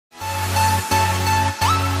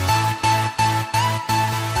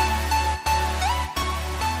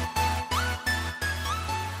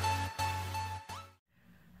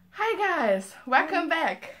welcome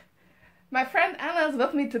back. My friend Anna is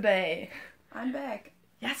with me today. I'm back.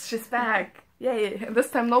 Yes, she's back. Yay, and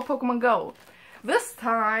this time no Pokemon Go. This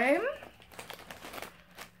time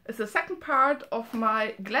is the second part of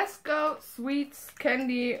my Glasgow sweets,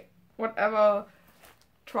 candy, whatever,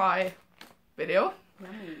 try video.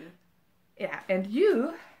 Yummy. Yeah, and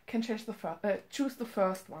you can choose the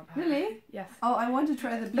first one. Really? Yes. Oh, I want to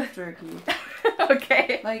try the beef jerky.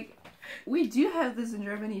 Okay. Like, we do have this in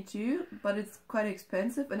Germany too, but it's quite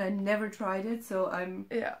expensive and I never tried it, so I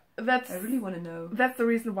really want to know. That's the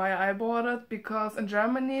reason why I bought it, because in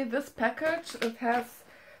Germany this package, it has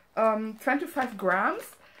 25 grams,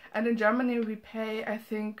 and in Germany we pay, I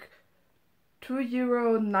think,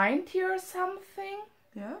 €2.90 or something.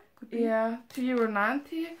 Yeah, could be. Yeah,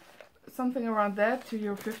 €2.90, something around that,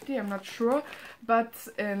 €2.50, I'm not sure. But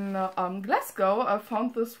in Glasgow I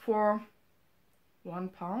found this for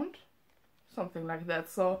 £1, something like that,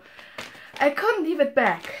 so I couldn't leave it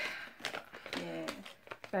back. Yeah.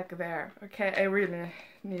 Back there. Okay, I really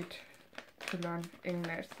need to learn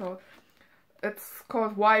English. So it's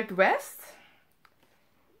called Wild West.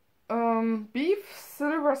 Beef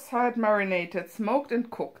silver side marinated, smoked and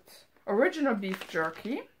cooked. Original beef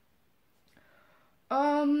jerky.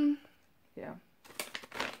 Yeah.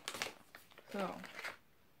 So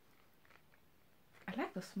I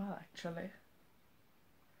like the smell actually.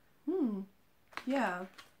 Yeah,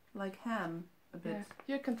 like ham a bit.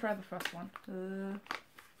 Yeah. You can try the first one.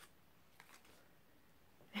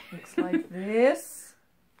 Looks like this.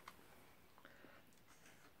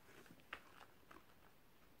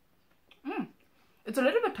 It's a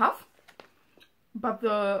little bit tough, but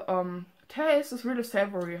the taste is really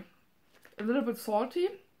savory. A little bit salty.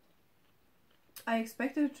 I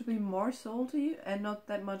expected it to be more salty and not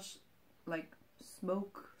that much like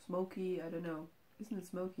smoky, I don't know. Isn't it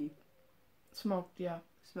smoky? Smoked, yeah.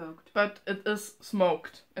 Smoked. But it is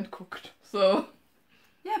smoked and cooked, so...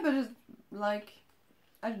 Yeah, but it's like,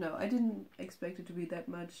 I don't know, I didn't expect it to be that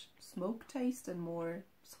much smoke taste and more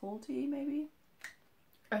salty, maybe?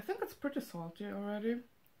 I think it's pretty salty already.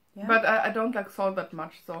 Yeah. But I don't like salt that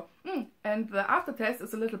much, so... And the aftertaste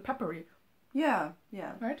is a little peppery. Yeah,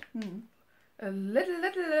 yeah. Right? A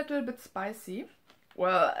little bit spicy.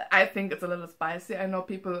 Well, I think it's a little spicy. I know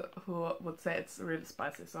people who would say it's really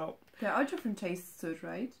spicy, so... There are different tastes to it,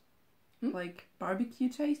 right? Like barbecue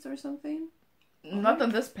taste or something? Not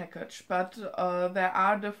in this package, but there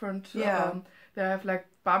are different... Yeah. They have like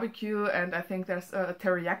barbecue, and I think there's a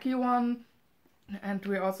teriyaki one. And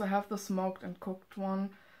we also have the smoked and cooked one.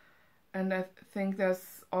 And I think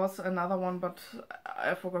there's also another one, but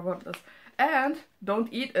I forgot what it is. And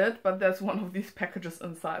don't eat it, but there's one of these packages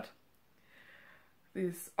inside.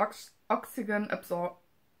 This oxygen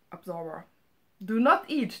absorber. Do not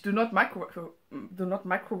eat. Do not microwave. Do not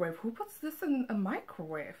microwave. Who puts this in a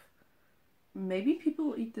microwave? Maybe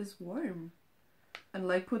people eat this warm and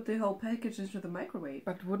like put the whole package into the microwave.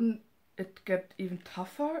 But wouldn't it get even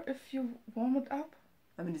tougher if you warm it up?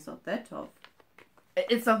 I mean, it's not that tough.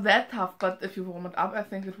 It's not that tough, but if you warm it up, I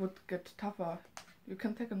think it would get tougher. You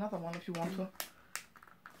can take another one if you want to.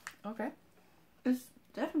 Okay. It's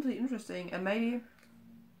definitely interesting, and maybe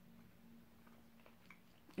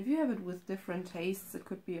if you have it with different tastes, it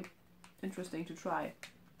could be interesting to try.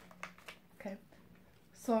 Okay.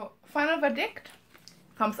 So, final verdict?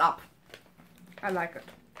 Thumbs up. I like it.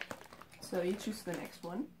 So you choose the next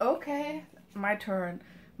one. Okay, my turn.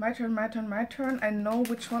 My turn. I know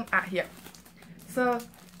which one. Ah, here. So,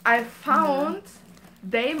 I found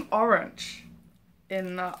Dame Orange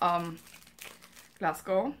in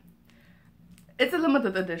Glasgow. It's a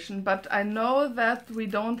limited edition, but I know that we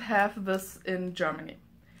don't have this in Germany.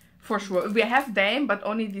 For sure. We have Dame, but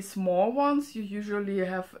only the small ones you usually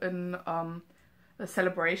have in the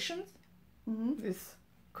celebrations. These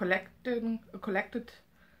collected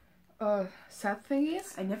set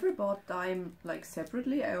thingies. I never bought Dime like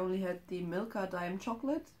separately. I only had the Milka Dime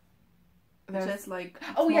chocolate. Which has like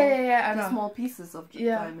small pieces of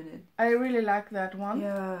Dime in it. I really like that one.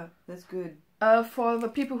 Yeah, that's good. For the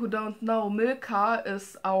people who don't know, Milka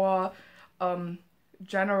is our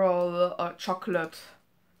general chocolate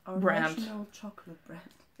brand. National chocolate brand.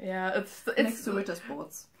 Yeah, it's next to Ritter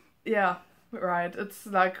Sports. Yeah, right. It's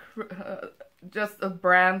like just a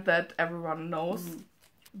brand that everyone knows.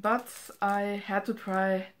 But I had to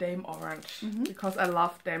try Dame Orange because I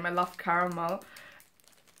love Dame. I love caramel.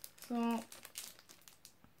 So,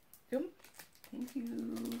 thank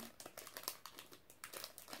you.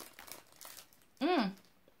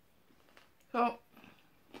 So,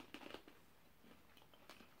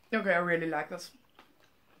 okay, I really like this.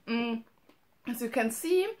 As you can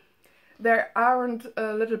see, there aren't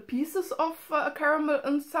little pieces of caramel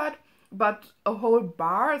inside, but a whole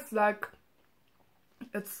bar is like,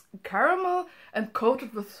 it's caramel and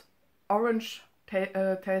coated with orange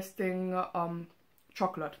tasting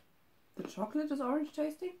chocolate. The chocolate is orange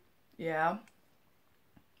tasting? Yeah.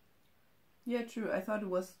 Yeah, true. I thought it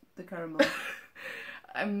was the caramel.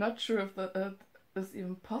 I'm not sure if that is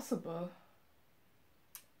even possible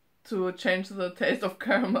to change the taste of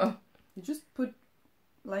caramel. You just put,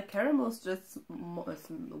 like, caramel's just, how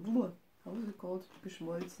is it called?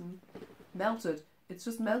 Geschmolzen. Melted. It's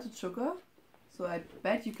just melted sugar. So I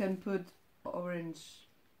bet you can put orange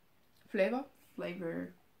flavor,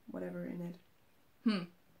 whatever in it.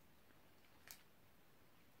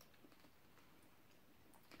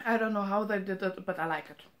 I don't know how they did it, but I like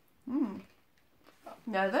it.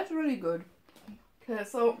 Yeah, that's really good. Okay,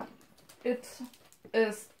 so it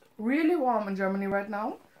is really warm in Germany right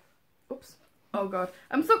now. Oops. Oh god.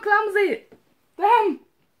 I'm so clumsy! Damn!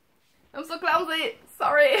 I'm so clumsy!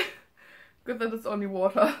 Sorry! Good that it's only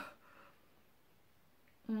water.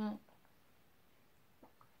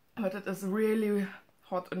 But it is really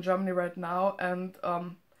hot in Germany right now, and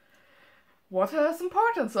water is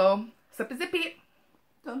important, so sippy sippy!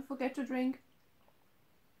 Don't forget to drink.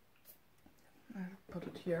 I put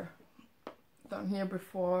it here, down here,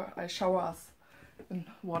 before I shower us in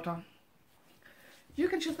water. You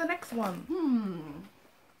can choose the next one.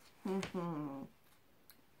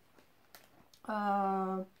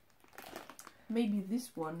 Maybe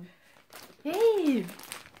this one. Yay! Here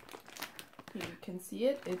you can see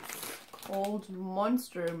it. It's called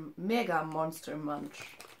Mega Monster Munch.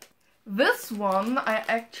 This one I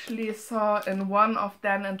actually saw in one of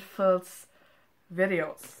Dan and Phil's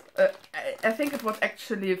videos. I think it was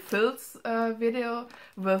actually Phil's video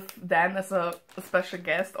with Dan as a special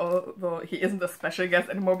guest, although he isn't a special guest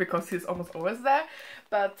anymore because he's almost always there.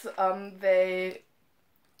 But they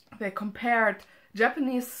compared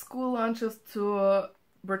Japanese school lunches to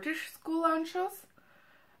British school lunches,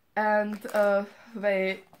 and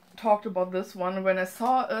they talked about this one. When I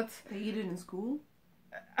saw it, they eat it in school?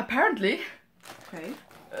 Apparently. Okay.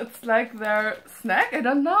 It's like their snack, I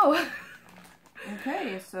don't know.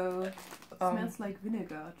 Okay, so it smells like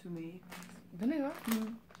vinegar to me. Vinegar?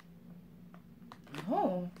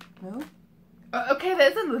 No. No? Okay,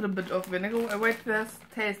 there's a little bit of vinegar. Wait, there's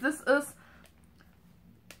taste. This is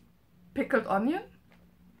pickled onion.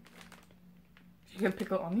 You can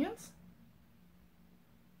pickle onions?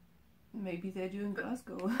 Maybe they do in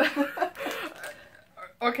Glasgow.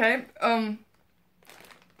 Okay,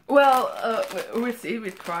 well, we'll see, we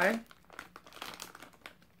try.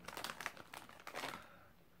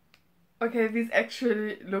 Okay, these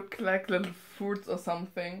actually look like little fruits or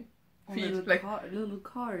something. Feet, like little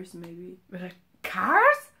cars, maybe. Like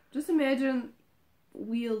cars? Just imagine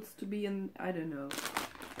wheels to be in, I don't know.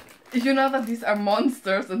 You know that these are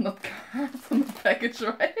monsters and not cars on the package,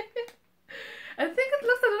 right? I think it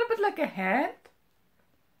looks a little bit like a head.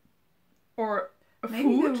 Or a maybe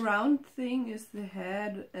food. The round thing is the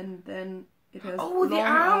head, and then it has long the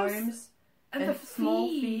arms and the small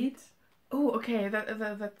feet. Oh, okay,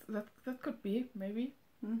 that could be, maybe.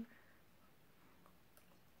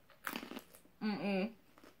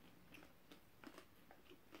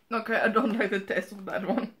 Okay, I don't like the taste of that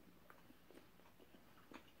one.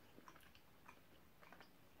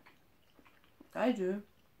 I do.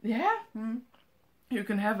 Yeah? You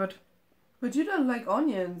can have it. But you don't like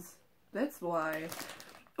onions. That's why.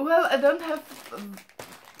 Well, I don't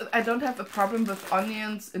have a problem with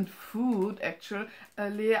onions in food, actually.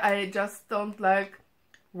 I just don't like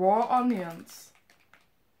raw onions.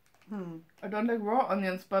 I don't like raw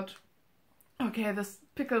onions, but okay, this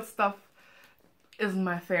pickled stuff isn't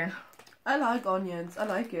my thing. I like onions. I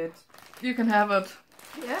like it. You can have it.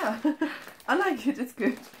 Yeah. I like it. It's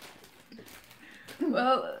good.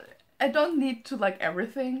 Well, I don't need to like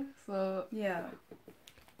everything, so yeah.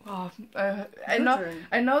 Oh, I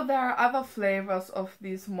know there are other flavors of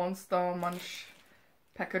these Monster Munch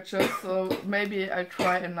packages, so maybe I'll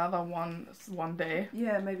try another one day.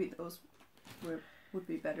 Yeah, maybe those would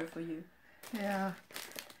be better for you. Yeah.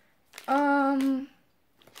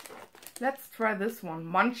 Let's try this one,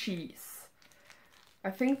 Munchies. I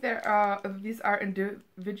think these are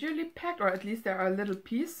individually packed, or at least there are little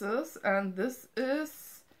pieces, and this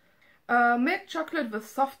is milk chocolate with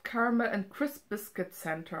soft caramel and crisp biscuit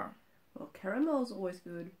center. Well, caramel is always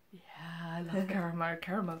good. Yeah, I love caramel.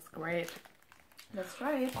 Caramel's great. Let's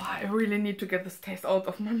try it. Oh, I really need to get this taste out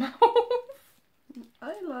of my mouth.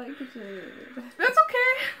 I like it. That's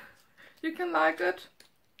okay. You can like it.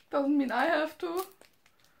 Doesn't mean I have to.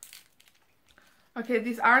 Okay,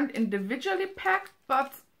 these aren't individually packed,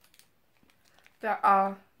 but there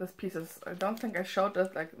are these pieces. I don't think I showed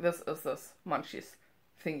it. Like this is this munchies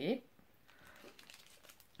thingy.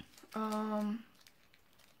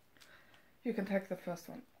 You can take the first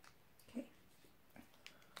one. Okay.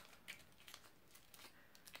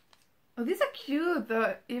 Oh, these are cute.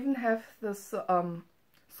 They even have this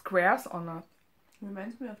squares on it.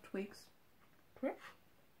 Reminds me of Twigs.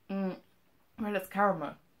 Well, it's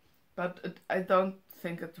caramel, but I don't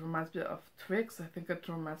think it reminds me of Twix. I think it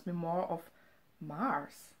reminds me more of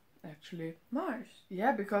Mars, actually. Mars?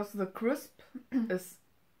 Yeah, because the crisp is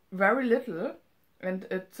very little, and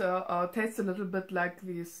it tastes a little bit like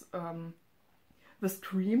these this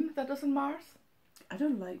cream that is in Mars. I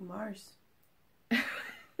don't like Mars.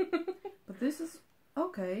 But this is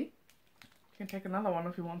okay. You can take another one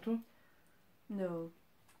if you want to. No.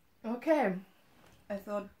 Okay. I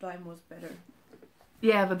thought Dime was better.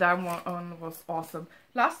 Yeah, the dime one was awesome.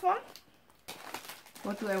 Last one?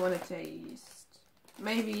 What do I want to taste?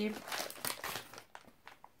 Maybe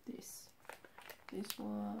this. This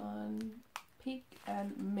one. Pick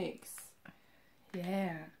and mix.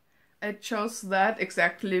 Yeah. I chose that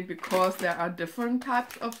exactly because there are different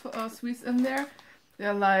types of sweets in there.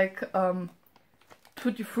 They're like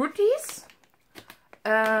tutti fruttis.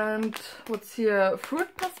 And what's here?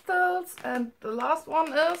 Fruit pastels. And the last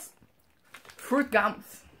one is fruit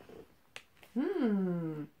gums.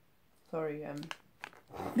 Sorry, I'm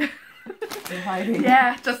hiding.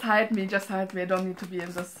 Yeah, just hide me. Just hide me. I don't need to be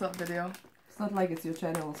in this video. It's not like it's your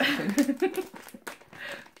channel or something.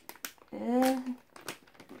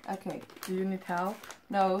 Okay. Do you need help?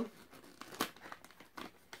 No.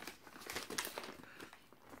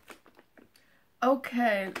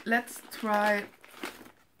 Okay, let's try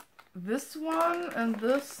this one, and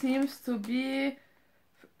this seems to be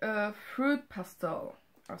a fruit pastel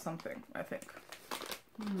or something, I think.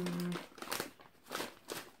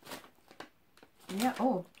 Yeah,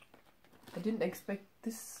 oh. I didn't expect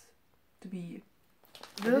this to be...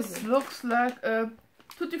 This looks like a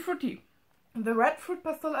tutti frutti. The red fruit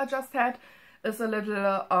pastel I just had is a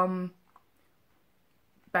little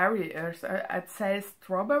berry-ish, I'd say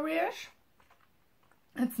strawberry-ish.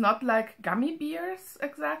 It's not like gummy bears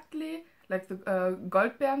exactly, like the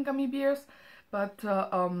Goldbeeren gummy bears, but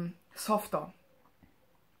softer.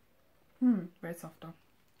 Way softer.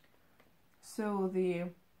 So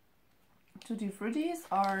the tutti fruttis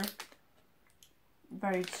are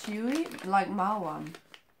very chewy, like Mawam.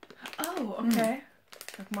 Oh, okay.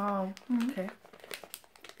 Like mom. Okay.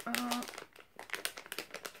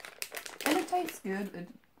 And it tastes good.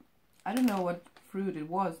 I don't know what fruit it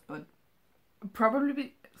was, but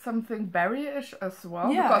Probably something berry-ish as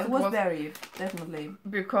well. yeah, because it was berry, definitely.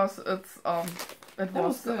 Because it's it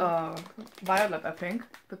was was violet, I think,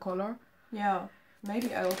 the color. Yeah,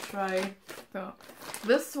 maybe I'll try. So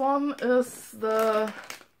this one is the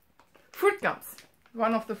fruit gums.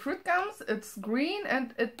 One of the fruit gums. It's green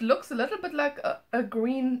and it looks a little bit like a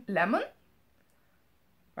green lemon,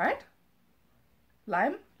 right?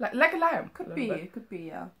 Lime, like a lime. Could be,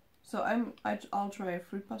 yeah. So I'll try a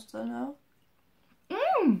fruit pasta now.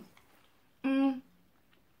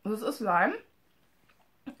 This is lime,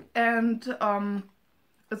 and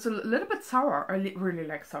it's a little bit sour. I really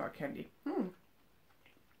like sour candy.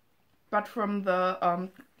 But from the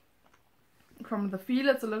feel,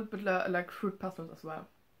 it's a little bit like fruit pastels as well.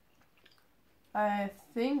 I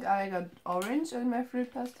think I got orange in my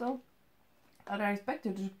fruit pastel, and I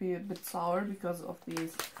expected it to be a bit sour because of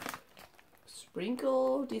these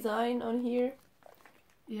sprinkle design on here.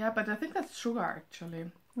 Yeah, but I think that's sugar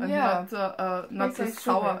actually. And Yeah, not the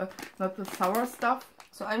sour, not the sour stuff.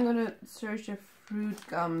 So I'm gonna search a fruit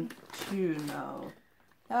gum too now.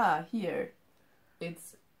 Ah, here.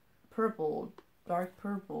 It's purple, dark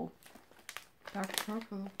purple. Dark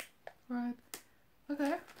purple, right?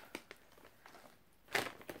 Okay.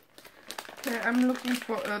 Okay, I'm looking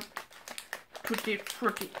for a tutti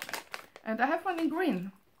frutti, and I have one in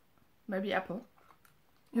green. Maybe apple.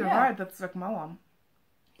 You're Yeah. right. That's like Mawam.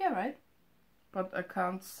 Yeah, right. But I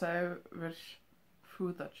can't say which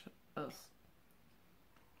fruit that is.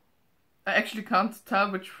 I actually can't tell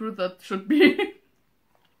which fruit that should be.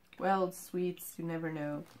 Well, it's sweets, you never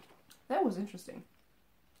know. That was interesting.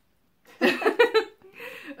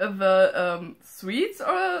 The sweets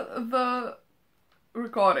or the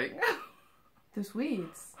recording? The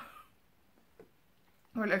sweets.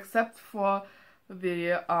 Well, except for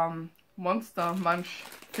the Monster Munch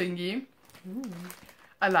thingy.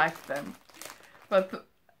 I like them. But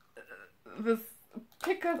this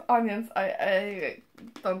pickled onions, I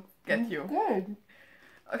don't get you. Good.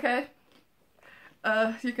 Okay.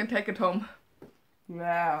 You can take it home.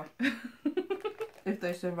 Yeah. If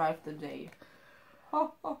they survive the day.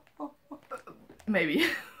 Maybe.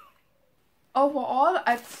 Overall,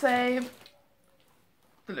 I'd say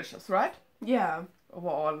delicious, right? Yeah.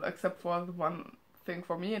 Overall, except for the one thing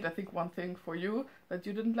for me, and I think one thing for you that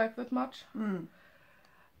you didn't like that much.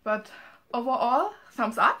 But overall,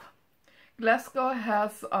 thumbs up. Glasgow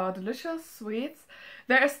has delicious sweets.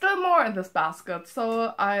 There is still more in this basket,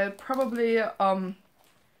 so I'll probably record.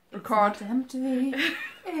 It's not empty.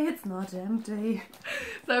 It's not empty.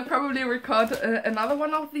 So I'll probably record another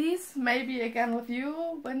one of these, maybe again with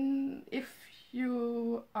you if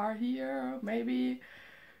you are here. Maybe,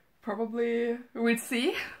 probably, we'll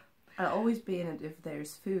see. I'll always be in it if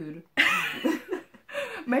there's food.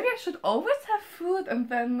 Maybe I should always have food and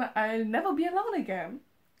then I'll never be alone again.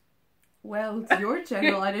 Well, it's your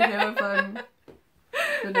channel. I didn't know if I'm...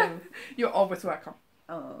 don't know. You're always welcome.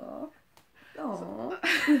 Aww.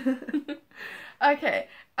 Aww. Okay.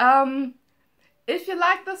 If you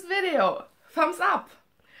like this video, thumbs up.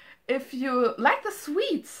 If you like the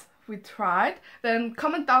sweets we tried, then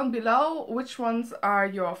comment down below which ones are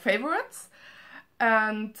your favorites.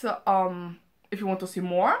 And if you want to see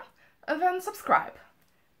more, then subscribe.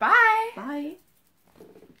 Bye! Bye.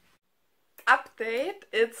 Update,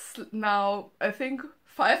 it's now, I think,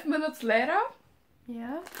 5 minutes later.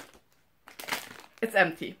 Yeah. It's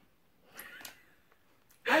empty.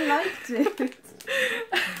 I liked it.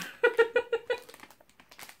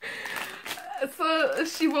 So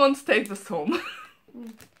she won't take this home.